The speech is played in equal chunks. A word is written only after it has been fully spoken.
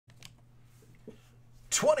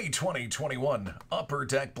2020-21 Upper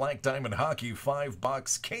Deck Black Diamond Hockey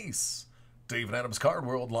 5-box case. David Adams Card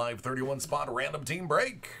World Live 31 spot random team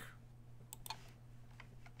break.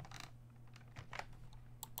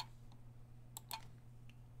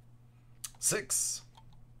 Six.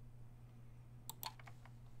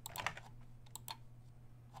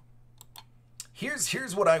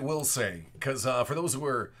 Here's what I will say, because for those who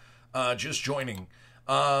are just joining,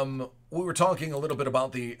 we were talking a little bit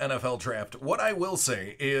about the NFL draft. What I will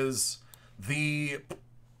say is the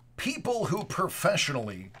people who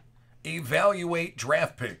professionally evaluate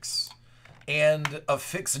draft picks and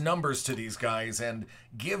affix numbers to these guys and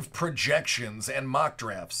give projections and mock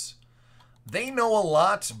drafts, they know a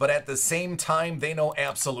lot, but at the same time, they know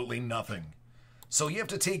absolutely nothing. So you have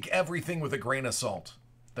to take everything with a grain of salt.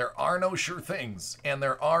 There are no sure things, and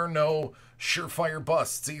there are no surefire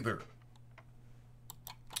busts either.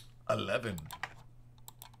 11.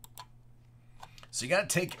 So you got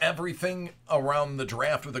to take everything around the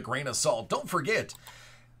draft with a grain of salt. Don't forget,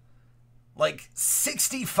 like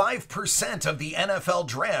 65% of the NFL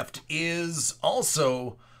draft is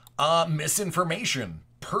also misinformation,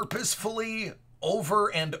 purposefully over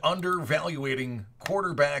and undervaluating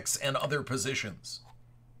quarterbacks and other positions.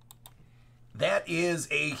 That is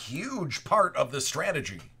a huge part of the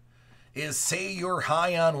strategy, is say you're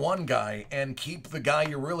high on one guy and keep the guy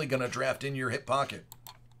you're really going to draft in your hip pocket.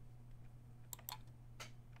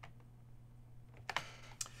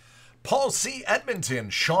 Paul C. Edmonton,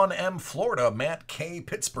 Sean M. Florida, Matt K.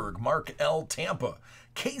 Pittsburgh, Mark L. Tampa,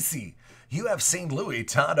 Casey, you have St. Louis,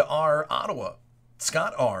 Todd R. Ottawa,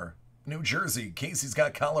 Scott R. New Jersey, Casey's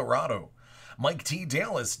got Colorado, Mike T.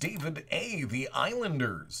 Dallas, David A. The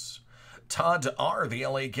Islanders, Todd R. The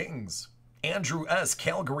LA Kings, Andrew S.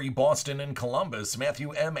 Calgary, Boston, and Columbus,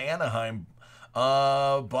 Matthew M. Anaheim,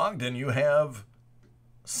 Bogdan, you have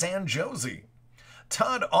San Jose,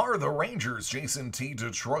 Todd R. The Rangers, Jason T.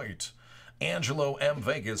 Detroit, Angelo M.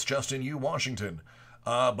 Vegas, Justin U. Washington,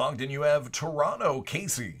 Bogdan, you have Toronto,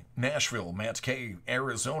 Casey, Nashville, Matt K.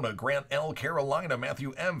 Arizona, Grant L. Carolina,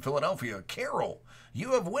 Matthew M. Philadelphia, Carroll,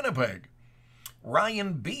 you have Winnipeg,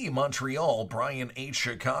 Ryan B. Montreal, Brian H.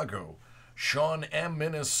 Chicago, Sean M.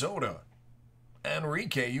 Minnesota,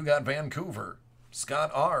 Enrique, you got Vancouver, Scott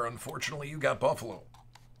R. Unfortunately, you got Buffalo.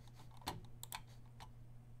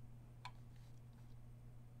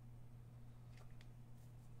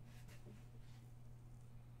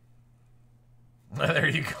 There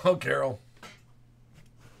you go, Carol.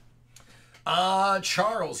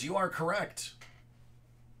 Charles, you are correct.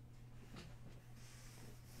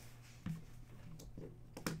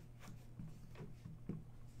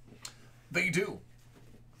 They do.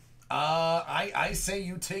 I say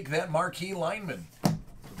you take that marquee lineman.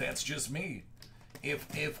 That's just me.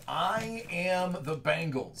 If I am the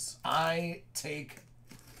Bengals, I take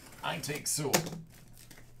Sewell.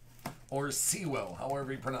 Or Sewell,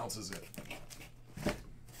 however he pronounces it.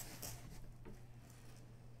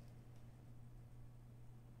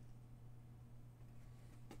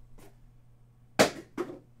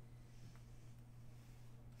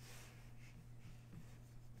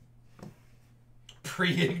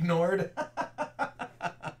 Pre-ignored.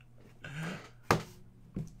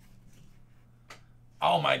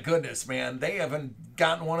 Oh my goodness, man. They haven't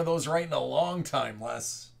gotten one of those right in a long time,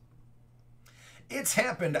 Les. It's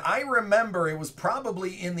happened. I remember it was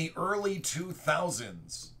probably in the early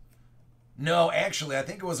 2000s. No, actually, I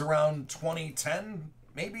think it was around 2010.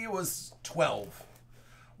 Maybe it was 12.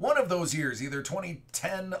 One of those years, either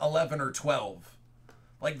 2010, 11, or 12.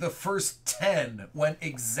 Like the first 10 went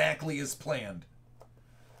exactly as planned.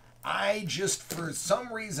 I just, for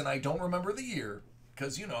some reason, I don't remember the year,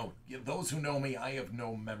 because, you know, those who know me, I have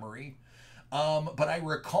no memory. But I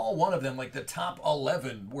recall one of them, like the top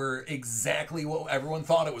 11, were exactly what everyone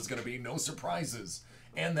thought it was going to be, no surprises.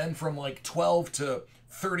 And then from like 12 to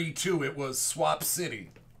 32, it was Swap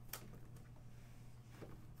City.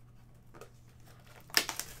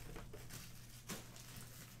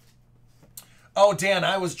 Oh, Dan,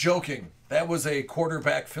 I was joking. That was a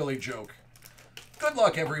quarterback Philly joke. Good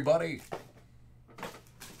luck, everybody.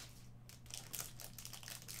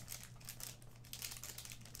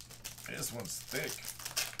 This one's thick.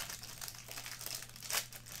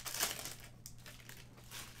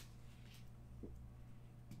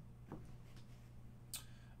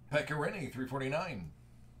 Pecorini, 349.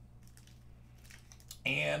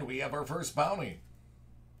 And we have our first bounty.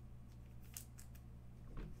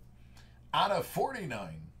 Out of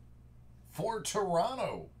 49 for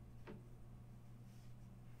Toronto.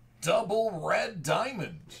 Double red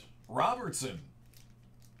diamond, Robertson.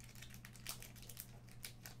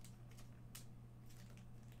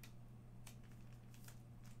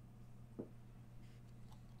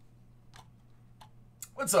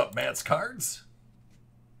 What's up, Matt's Cards?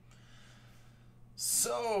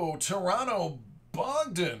 So, Toronto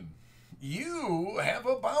Bogdan, you have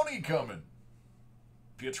a bounty coming.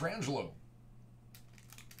 Pietrangelo.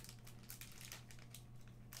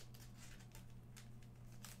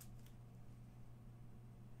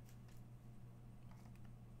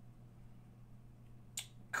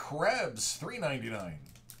 Krebs, $3.99.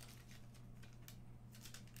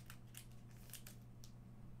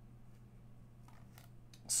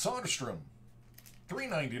 Soderstrom,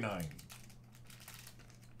 $3.99.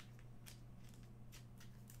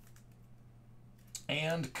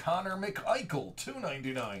 And Connor McEichel,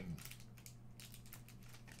 $2.99.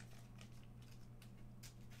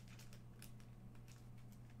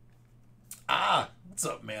 Ah, what's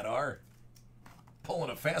up, Matt R? Pulling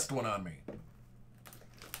a fast one on me.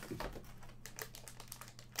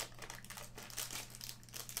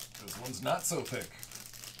 This one's not so thick.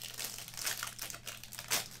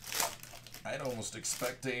 I'd almost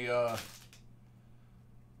expect a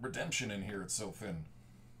redemption in here. It's so thin.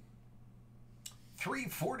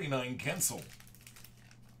 $3.49 Kensel.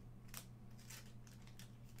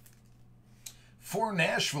 For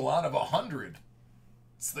Nashville out of 100.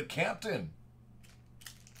 It's the captain.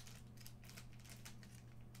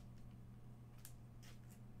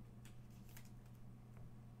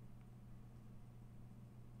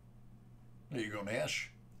 There you go, Nash.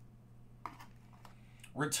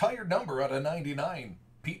 Retired number out of 99,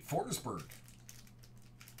 Pete Forsberg.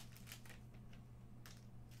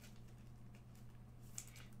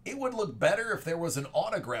 It would look better if there was an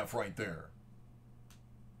autograph right there.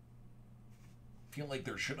 Feel like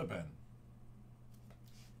there should have been.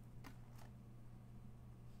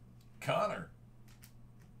 Connor.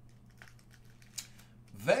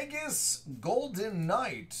 Vegas Golden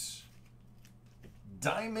Knight.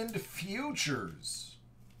 Diamond Futures.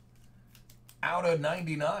 Out of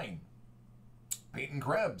 99. Peyton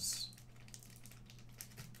Krebs.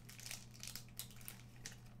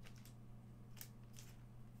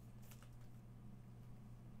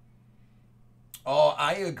 Oh,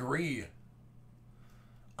 I agree.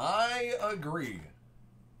 I agree.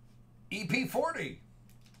 EP40.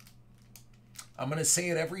 I'm going to say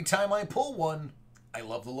it every time I pull one. I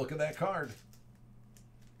love the look of that card.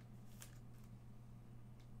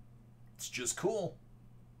 It's just cool.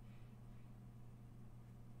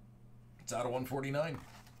 It's out of 149.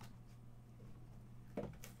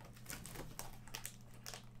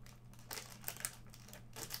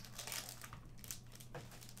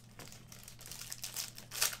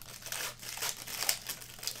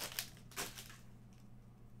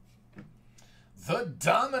 The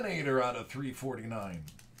Dominator out of 349.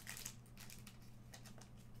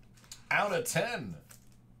 Out of 10.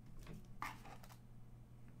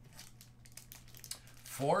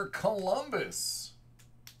 For Columbus.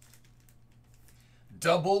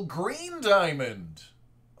 Double green diamond.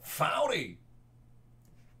 Foudy.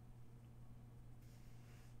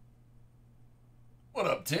 What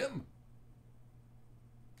up, Tim?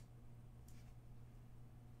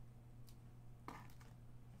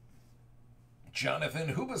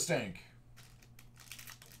 Jonathan Hubastank.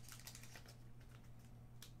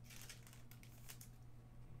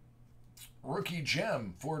 Rookie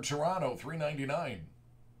gem for Toronto, $3.99.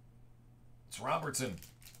 It's Robertson.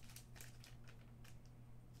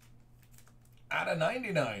 Out of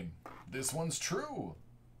 99. This one's true.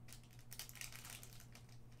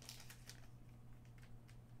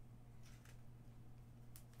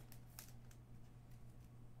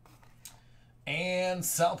 And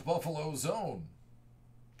South Buffalo Zone.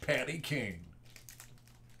 Patty King.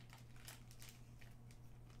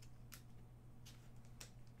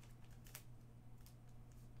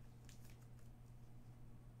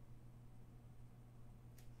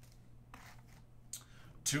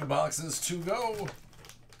 Two boxes to go.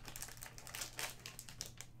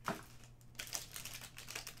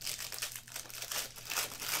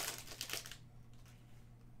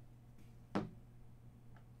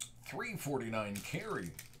 $3.49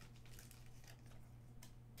 carry.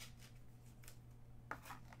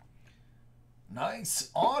 Nice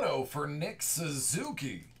auto for Nick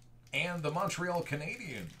Suzuki and the Montreal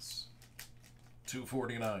Canadiens.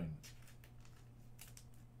 $2.49.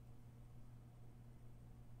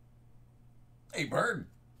 Hey, Bird.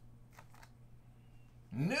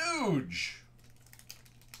 Nuge.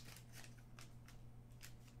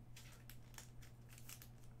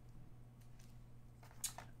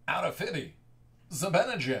 Out of 50.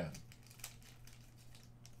 Zibanejad.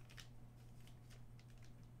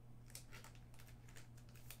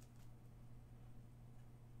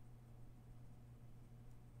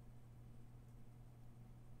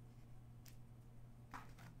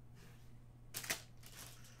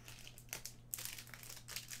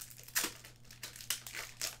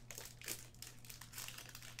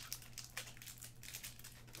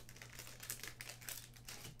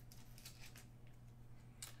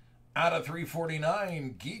 Out of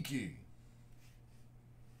 349, Geeky.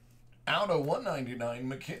 Out of 199,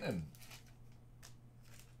 McKinnon.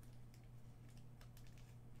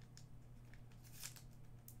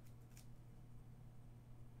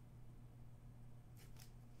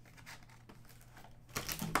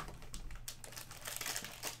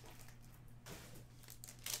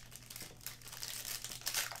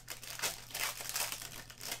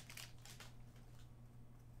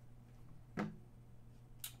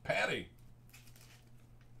 Patty.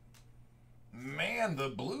 Man, the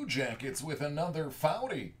Blue Jackets with another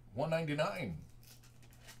Foudy. 199.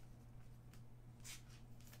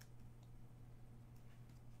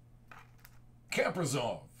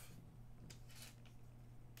 Kaprizov.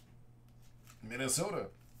 Minnesota.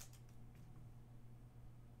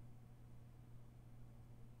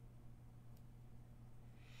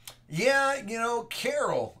 Yeah, you know,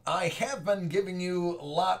 Carol, I have been giving you a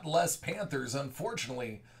lot less Panthers,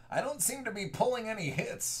 unfortunately. I don't seem to be pulling any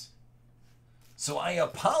hits. So I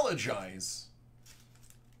apologize.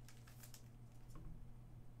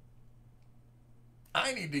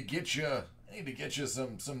 I need to get you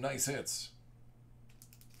some nice hits.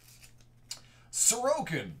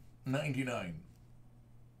 Sorokin, 99.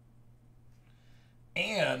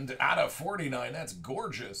 And out of 49, that's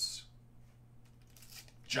gorgeous.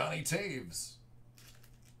 Johnny Taves.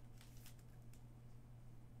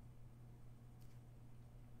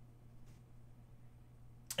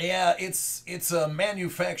 Yeah, it's a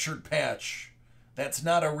manufactured patch. That's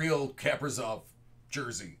not a real Kaprizov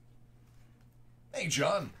jersey. Hey,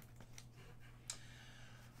 John.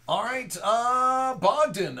 All right,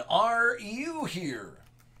 Bogdan, are you here?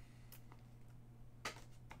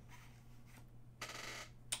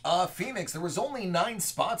 Phoenix, there was only 9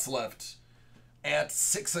 spots left at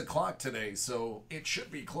 6 o'clock today, so it should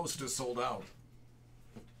be close to sold out.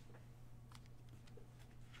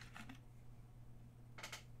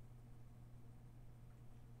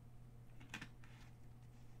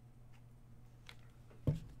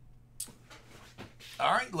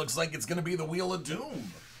 All right, looks like it's going to be the Wheel of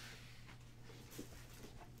Doom.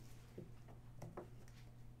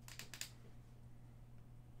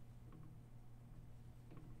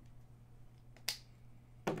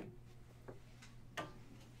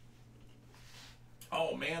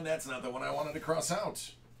 Oh, man, that's not the one I wanted to cross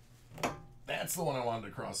out. That's the one I wanted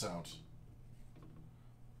to cross out.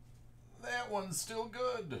 That one's still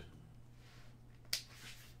good.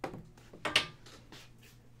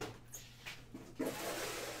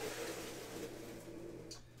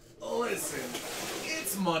 Listen,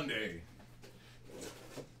 it's Monday.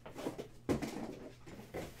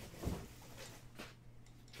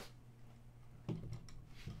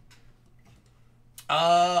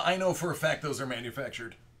 I know for a fact those are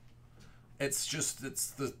manufactured. It's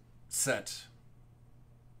the set.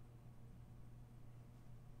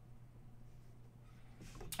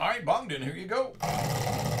 All right, Bogdan, here you go.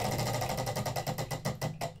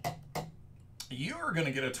 You're going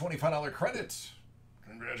to get a $25 credit.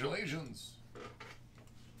 Congratulations.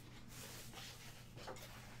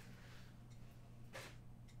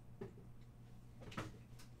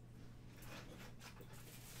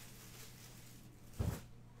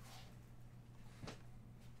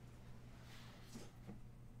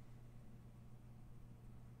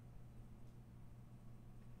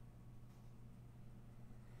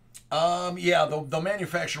 Yeah, the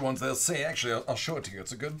manufactured ones, they'll say, actually, I'll show it to you.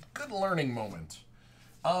 It's a good learning moment.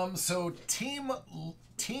 So team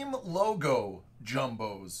logo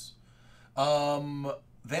jumbos,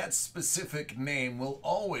 that specific name will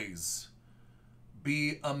always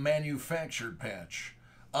be a manufactured patch.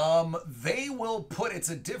 They will put, it's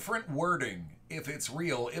a different wording if it's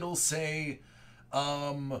real. It'll say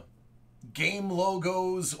game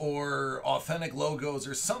logos or authentic logos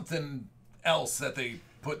or something else that they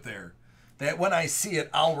put there. That when I see it,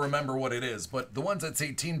 I'll remember what it is. But the ones that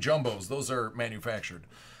say Team Jumbos, those are manufactured.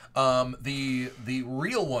 The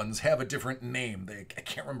real ones have a different name. I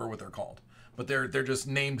can't remember what they're called, but they're just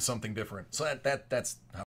named something different. So that's how